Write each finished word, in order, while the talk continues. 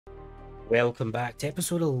Welcome back to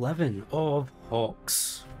episode 11 of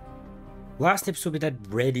H.A.W.X. Last episode we did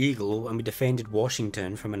Red Eagle and we defended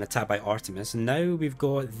Washington from an attack by Artemis, and now we've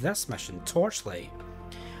got this mission, Torchlight.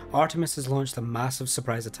 Artemis has launched a massive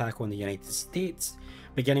surprise attack on the United States,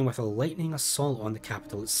 beginning with a lightning assault on the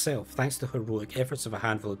capital itself. Thanks to the heroic efforts of a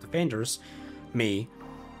handful of defenders,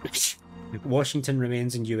 Washington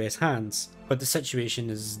remains in US hands, but the situation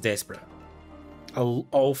is desperate.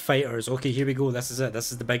 All fighters, okay, here we go, this is it,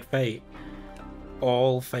 this is the big fight.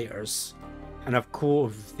 All fighters. And of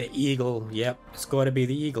course, the Eagle, yep, it's gotta be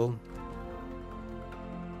the Eagle.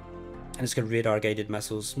 And it's got radar guided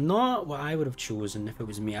missiles. Not what I would have chosen if it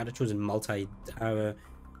was me. I'd have chosen the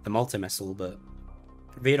multi-missile, but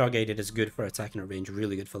radar guided is good for attacking at range,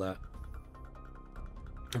 really good for that.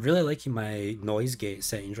 I'm really liking my noise gate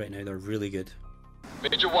settings right now, they're really good.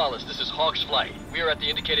 Major Wallace, this is H.A.W.X flight. We are at the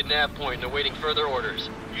indicated nav point and awaiting further orders.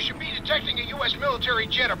 You should be detecting a U.S. military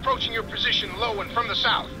jet approaching your position low and from the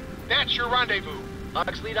south. That's your rendezvous.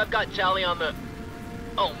 H.A.W.X lead, I've got tally on the...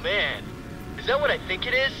 Oh man, is that what I think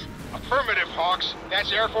it is? Affirmative, Hawks.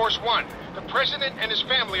 That's Air Force One. The president and his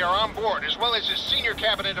family are on board, as well as his senior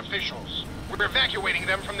cabinet officials. We're evacuating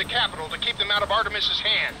them from the capital to keep them out of Artemis's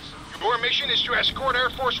hands. Your mission is to escort Air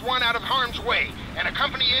Force One out of harm's way and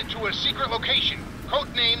accompany it to a secret location,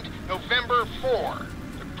 codenamed November 4.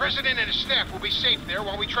 The president and his staff will be safe there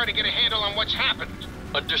while we try to get a handle on what's happened.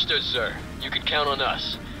 Understood, sir. You can count on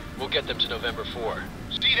us. We'll get them to November 4.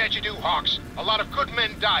 See that you do, Hawks. A lot of good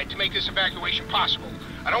men died to make this evacuation possible.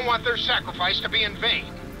 I don't want their sacrifice to be in vain.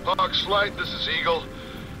 H.A.W.X flight, this is Eagle.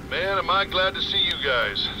 Man, am I glad to see you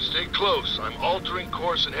guys. Stay close. I'm altering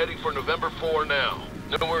course and heading for November 4 now.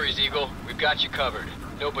 No worries, Eagle. We've got you covered.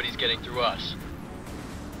 Nobody's getting through us.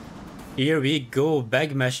 Here we go,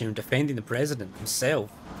 big mission, defending the president himself.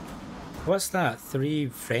 What's that, 3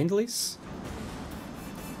 friendlies?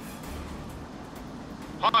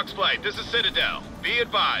 H.A.W.X flight, this is Citadel. Be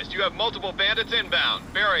advised, you have multiple bandits inbound,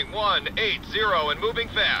 bearing 180 and moving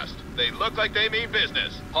fast. They look like they mean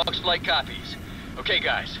business. H.A.W.X flight copies. Okay,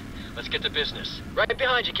 guys, let's get to business. Right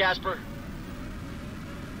behind you, Casper.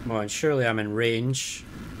 Come on, surely I'm in range.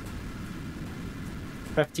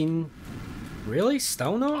 15... Really?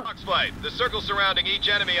 Still not? H.A.W.X flight, the circle surrounding each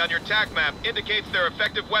enemy on your TAC map indicates their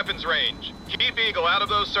effective weapons range. Keep Eagle out of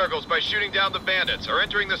those circles by shooting down the bandits, or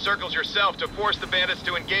entering the circles yourself to force the bandits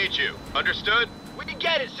to engage you. Understood? We can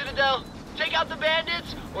get it, Citadel. Take out the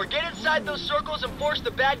bandits, or get inside those circles and force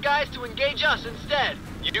the bad guys to engage us instead.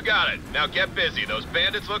 You got it. Now get busy. Those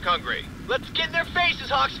bandits look hungry. Let's get in their faces,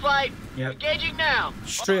 H.A.W.X flight. Yep. Engaging now.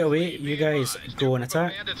 Straight away, you guys go and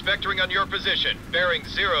attack. Bandits vectoring on your position. Bearing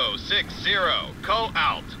 060. Call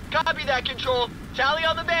out. Copy that, Control. Tally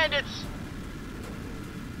on the bandits.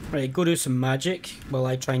 Right, go do some magic while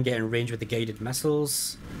I try and get in range with the guided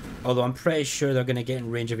missiles. Although I'm pretty sure they're going to get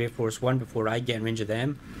in range of Air Force One before I get in range of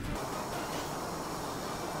them.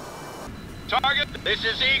 Target, this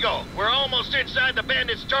is Eagle. We're almost inside the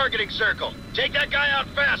bandits' targeting circle. Take that guy out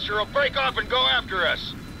fast or he'll break off and go after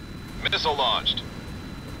us. Missile launched.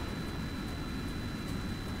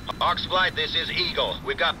 H.A.W.X flight, this is Eagle.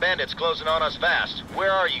 We've got bandits closing on us fast.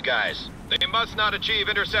 Where are you guys? They must not achieve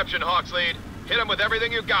interception, H.A.W.X lead. Hit them with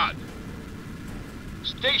everything you've got.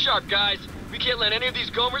 Stay sharp, guys. We can't let any of these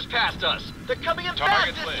gomers past us. They're coming in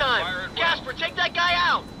fast this time. Casper, take that guy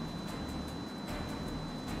out.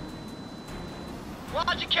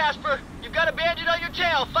 Watch it, Casper. You've got a bandit on your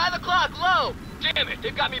tail. 5 o'clock, low. Damn it,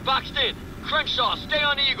 they've got me boxed in. Crenshaw, stay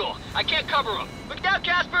on Eagle. I can't cover them. Look out,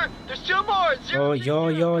 Casper. There's 2 more. Oh, yo.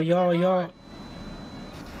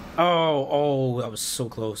 Oh, that was so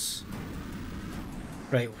close.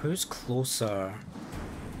 Right, who's closer?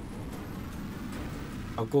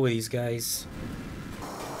 I'll go with these guys.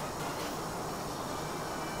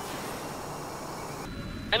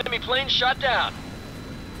 Enemy plane shot down.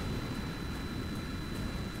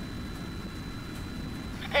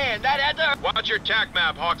 And that had to... Watch your TAC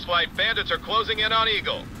map, H.A.W.X flight. Bandits are closing in on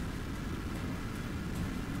Eagle.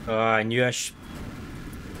 Oh, I knew This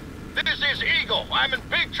is Eagle. I'm in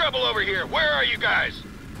big trouble over here. Where are you guys?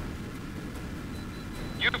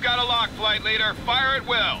 You've got a lock, flight leader. Fire at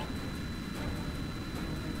will.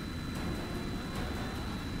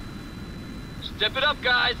 Step it up,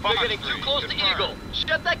 guys. They're getting too close to Eagle.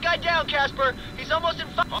 Shut that guy down, Casper. He's almost in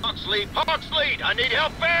fire. H.A.W.X lead. I need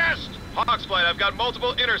help fast. H.A.W.X flight, I've got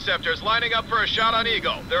multiple interceptors lining up for a shot on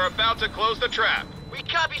Eagle. They're about to close the trap. We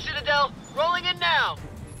copy, Citadel. Rolling in now.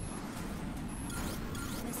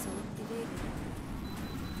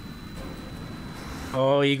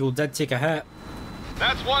 Oh, Eagle did take a hit.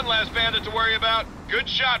 That's one less bandit to worry about. Good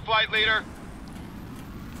shot, flight leader.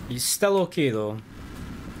 He's still okay though.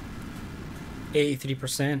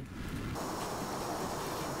 83%.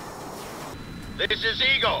 This is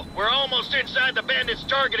Eagle. We're almost inside the bandits'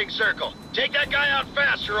 targeting circle. Take that guy out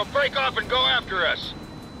fast or he'll break off and go after us.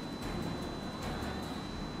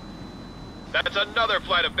 That's another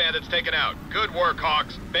flight of bandits taken out. Good work,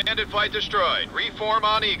 Hawks. Bandit flight destroyed. Reform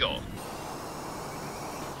on Eagle.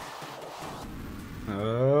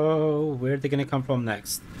 Oh, where are they gonna come from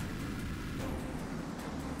next?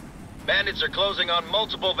 Bandits are closing on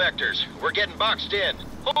multiple vectors. We're getting boxed in.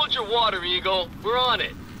 Hold your water, Eagle. We're on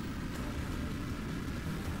it.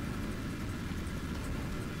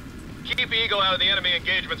 Keep Eagle out of the enemy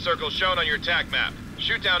engagement circle shown on your TAC map.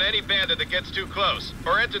 Shoot down any bandit that gets too close,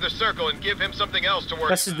 or enter the circle and give him something else to work.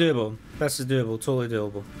 This is doable. This is doable. Totally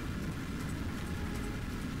doable.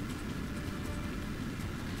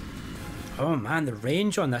 Oh man, the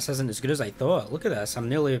range on this isn't as good as I thought. Look at this. I'm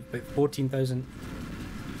nearly about 14,000.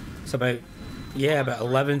 It's about, yeah, about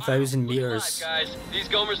 11,000 meters. Guys, these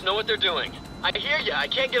Gomers know what they're doing. I hear ya. I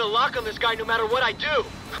can't get a lock on this guy no matter what I do.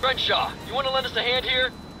 Crenshaw, you want to lend us a hand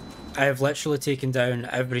here? I have literally taken down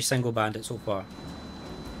every single bandit so far.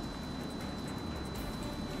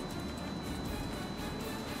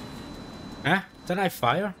 Huh? Didn't I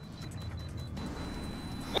fire?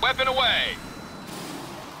 Weapon away!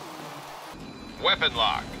 Weapon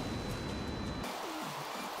lock.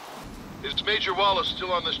 Is Major Wallace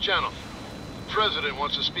still on this channel? The President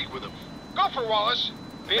wants to speak with him. Go for Wallace.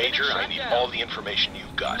 Major, I need all the information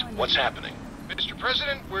you've got. What's happening? Mr.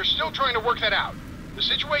 President, we're still trying to work that out. The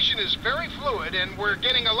situation is very fluid, and we're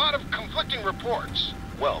getting a lot of conflicting reports.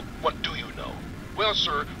 Well, what do you know? Well,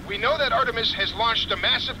 sir, we know that Artemis has launched a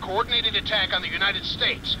massive coordinated attack on the United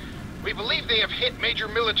States. We believe they have hit major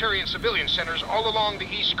military and civilian centers all along the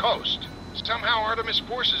East Coast. Somehow Artemis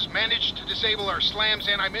forces managed to disable our SLAM's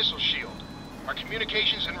anti-missile shield. Our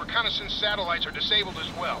communications and reconnaissance satellites are disabled as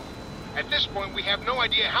well. At this point, we have no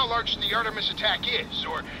idea how large the Artemis attack is,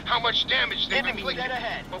 or how much damage they've inflicted,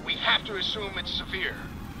 but we have to assume it's severe.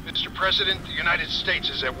 Mr. President, the United States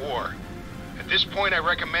is at war. At this point, I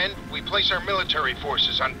recommend we place our military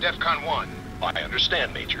forces on DEFCON 1. I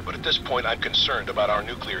understand, Major, but at this point I'm concerned about our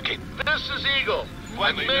nuclear capability. This is Eagle.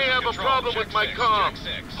 I may have a problem with my comm.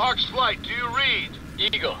 Hawks Flight, do you read?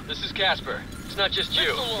 Eagle, this is Casper. It's not just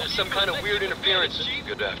you. There's some kind of weird interference.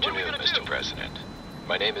 Good afternoon, Mr. President.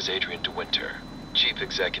 My name is Adrian de Winter, Chief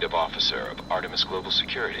Executive Officer of Artemis Global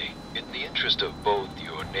Security. In the interest of both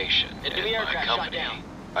your nation and my company,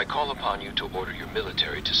 I call upon you to order your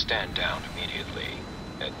military to stand down immediately,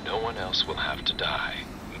 and no one else will have to die.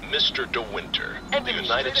 Mr. de Winter, the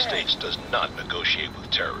United States does not negotiate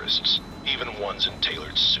with terrorists, even ones in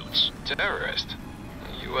tailored suits. Terrorist?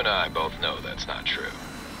 You and I both know that's not true.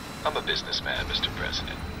 I'm a businessman, Mr.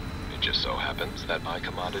 President. It just so happens that my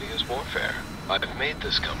commodity is warfare. I've made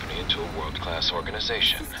this company into a world-class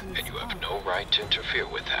organization, and you have no right to interfere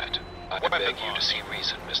with that. I beg you to see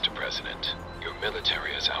reason, Mr. President. Your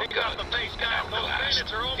military is outgunned and outclassed.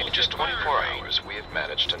 In just 24 hours, we have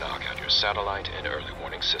managed to knock out your satellite and early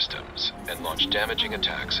warning systems, and launch damaging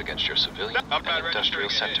attacks against your civilian and industrial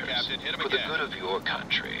centers. For the good of your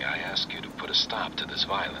country, I ask you to put a stop to this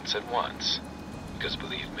violence at once. Because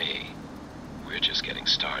believe me, we're just getting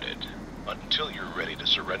started. Until you're ready to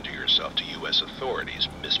surrender yourself to U.S. authorities,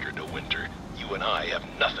 Mr. de Winter, you and I have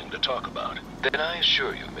nothing to talk about. Then I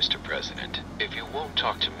assure you, Mr. President, if you won't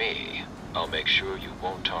talk to me, I'll make sure you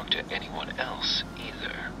won't talk to anyone else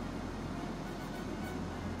either.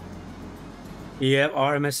 Yep,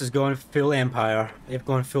 Artemis is going full Empire. They've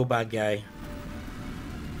gone full bad guy.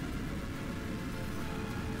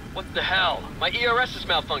 What the hell? My ERS is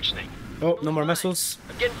malfunctioning. Oh, no more missiles.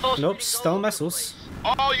 I'm getting false Nope, readings still all over the missiles. place.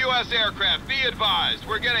 All U.S. aircraft, be advised.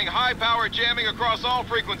 We're getting high-power jamming across all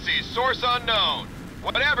frequencies. Source unknown.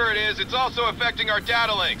 Whatever it is, it's also affecting our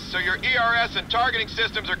data links, so your ERS and targeting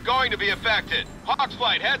systems are going to be affected. Hawks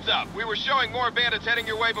Flight, heads up. We were showing more bandits heading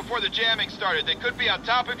your way before the jamming started. They could be on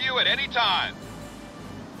top of you at any time.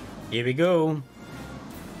 Here we go.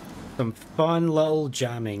 Some fun little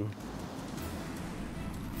jamming.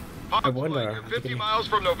 Hawks wonder, Flight, you're I 50 think miles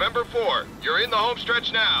from November 4. You're in the home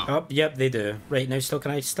stretch now. Oh, yep, they do. Right, now still,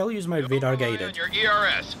 can I still use my radar Rely on guided? your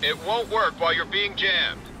ERS. It won't work while you're being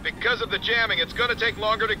jammed. Because of the jamming, it's gonna take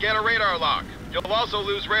longer to get a radar lock. You'll also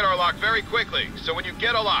lose radar lock very quickly, so when you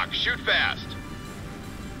get a lock, shoot fast.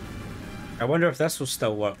 I wonder if this will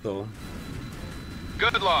still work though.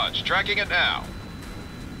 Good launch. Tracking it now.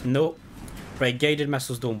 Nope. Right, guided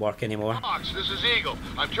missiles don't work anymore. Hawks, this is Eagle.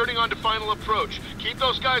 I'm turning on to final approach. Keep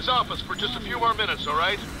those guys off us for just a few more minutes, all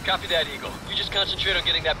right? Copy that, Eagle. You just concentrate on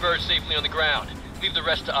getting that bird safely on the ground. Leave the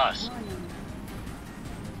rest to us.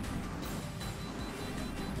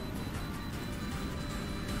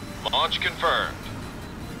 Launch confirmed.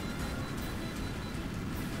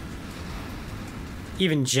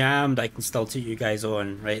 Even jammed, I can still take you guys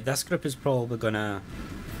on, right? This group is probably gonna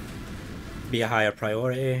be a higher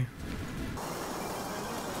priority.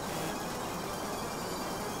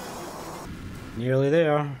 Nearly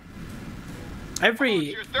there.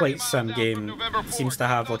 Every flight sim game seems to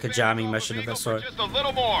have like a jamming mission of this sort. Just a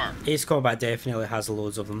little more. Ace Combat definitely has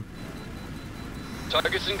loads of them.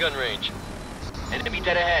 Targets in gun range. Enemy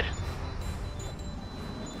dead ahead.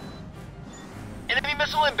 Enemy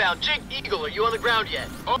missile inbound. Jake Eagle, are you on the ground yet?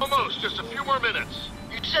 Almost. Just a few more minutes.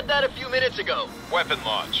 You said that a few minutes ago. Weapon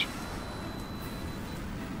launch.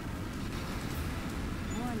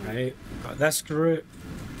 Right, got this group.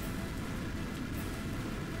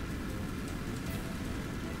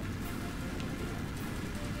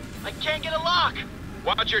 I can't get a lock.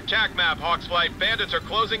 Watch your TAC map, Hawks Flight. Bandits are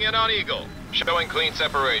closing in on Eagle. Showing clean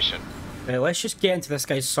separation. Right, let's just get into this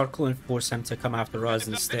guy's circle and force him to come after us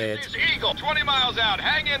instead. This is Eagle, 20 miles out.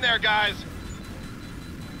 Hang in there, guys.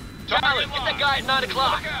 Tyler, get that guy at 9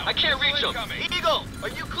 o'clock. I can't reach him. Eagle, are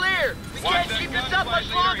you clear? We can't keep this up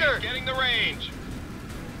much longer. Getting the range.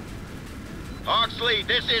 Hawksley,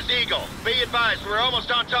 this is Eagle. Be advised, we're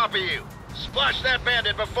almost on top of you. Splash that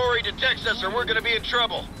bandit before he detects us or we're gonna be in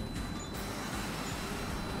trouble.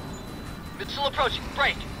 Missile approaching.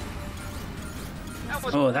 Break.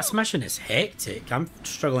 Oh, this mission is hectic. I'm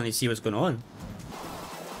struggling to see what's going on.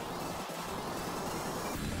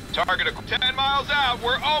 Target 10 miles out.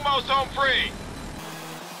 We're almost home free.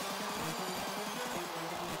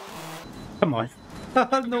 Come on.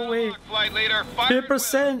 No way. Flight leader,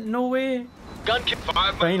 2%, no way. Gun kick. 5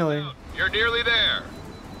 miles Finally. out. You're nearly there.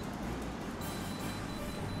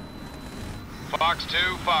 Fox 2,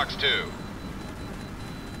 Fox 2.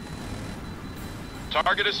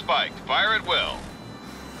 Target is spiked. Fire at will.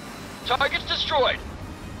 Target's destroyed.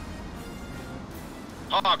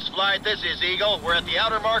 Hawks Flight, this is Eagle. We're at the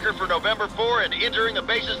outer marker for November 4 and entering the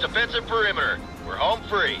base's defensive perimeter. We're home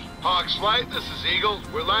free. Hawks Flight, this is Eagle.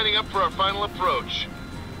 We're lining up for our final approach.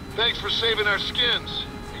 Thanks for saving our skins.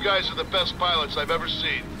 You guys are the best pilots I've ever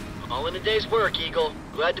seen. All in a day's work, Eagle.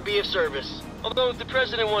 Glad to be of service. Although if the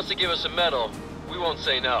president wants to give us a medal, we won't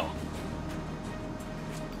say no.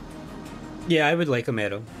 Yeah, I would like a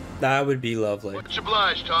medal. That would be lovely. Much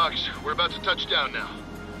obliged, Hawks. We're about to touch down now.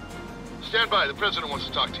 Stand by, the president wants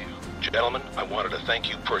to talk to you. Gentlemen, I wanted to thank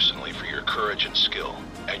you personally for your courage and skill,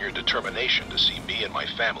 and your determination to see me and my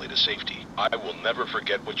family to safety. I will never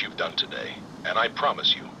forget what you've done today, and I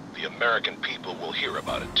promise you, the American people will hear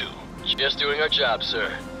about it too. Just doing our job,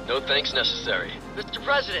 sir. No thanks necessary. Mr.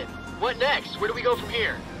 President, what next? Where do we go from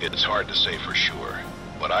here? It's hard to say for sure,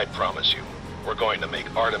 but I promise you, we're going to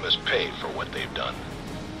make Artemis pay for what they've done.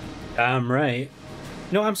 Damn right.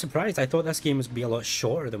 No, I'm surprised. I thought this game was going to be a lot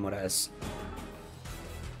shorter than what it is.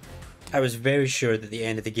 I was very sure that the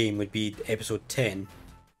end of the game would be episode 10.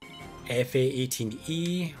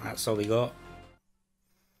 FA-18E, that's all we got.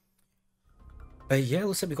 But yeah,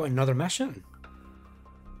 looks like we got another mission.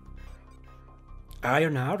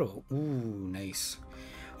 Iron Arrow. Ooh, nice.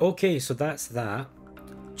 Okay, so that's that.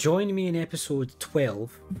 Join me in episode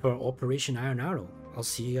 12 for Operation Iron Arrow. I'll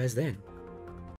see you guys then.